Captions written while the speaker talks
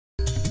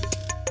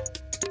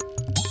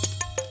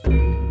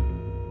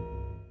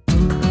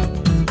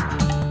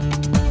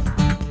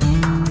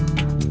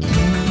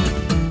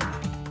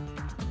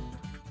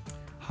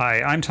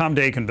Hi, I'm Tom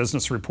Daykin,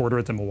 business reporter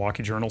at the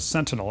Milwaukee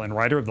Journal-Sentinel and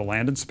writer of the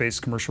Land and Space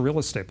Commercial Real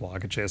Estate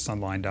blog at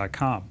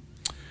jsonline.com.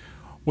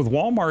 With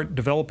Walmart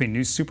developing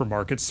new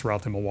supermarkets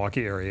throughout the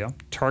Milwaukee area,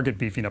 Target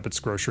beefing up its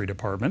grocery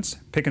departments,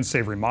 Pick and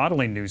Save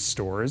remodeling new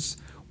stores,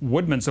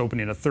 Woodman's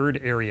opening a third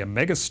area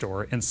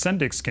megastore, and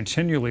Sendik's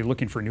continually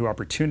looking for new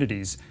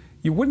opportunities,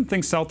 you wouldn't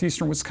think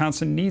southeastern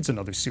Wisconsin needs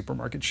another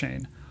supermarket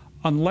chain.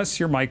 Unless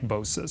you're Mike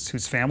Bosis,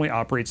 whose family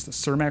operates the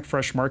Cermak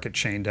Fresh Market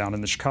chain down in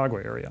the Chicago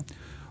area.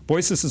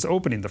 Bosis is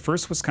opening the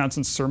first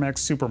Wisconsin Cermak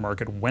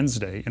supermarket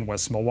Wednesday in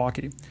West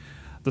Milwaukee.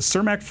 The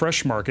Cermak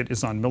Fresh Market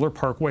is on Miller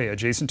Parkway,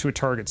 adjacent to a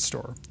Target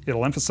store.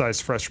 It'll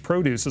emphasize fresh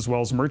produce as well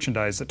as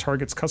merchandise that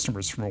targets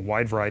customers from a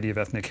wide variety of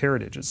ethnic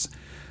heritages.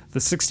 The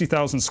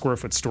 60,000 square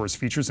foot store's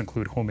features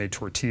include homemade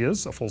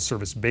tortillas, a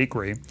full-service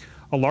bakery,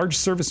 a large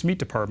service meat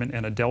department,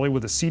 and a deli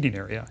with a seating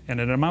area, and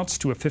it amounts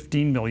to a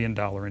 $15 million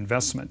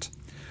investment.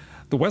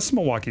 The West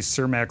Milwaukee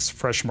Cermak's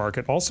Fresh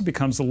Market also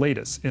becomes the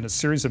latest in a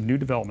series of new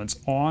developments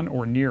on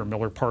or near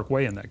Miller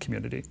Parkway in that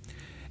community.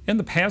 In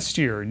the past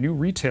year, new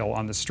retail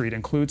on the street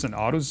includes an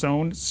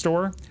AutoZone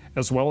store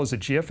as well as a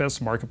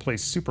GFS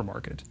Marketplace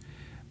supermarket.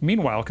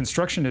 Meanwhile,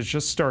 construction has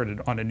just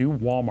started on a new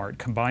Walmart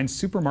combined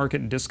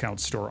supermarket and discount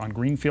store on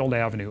Greenfield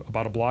Avenue,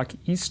 about a block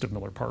east of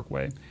Miller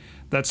Parkway.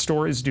 That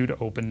store is due to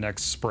open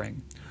next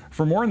spring.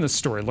 For more on this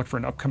story, look for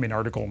an upcoming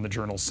article in the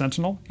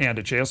Journal-Sentinel and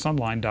at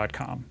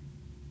jsonline.com.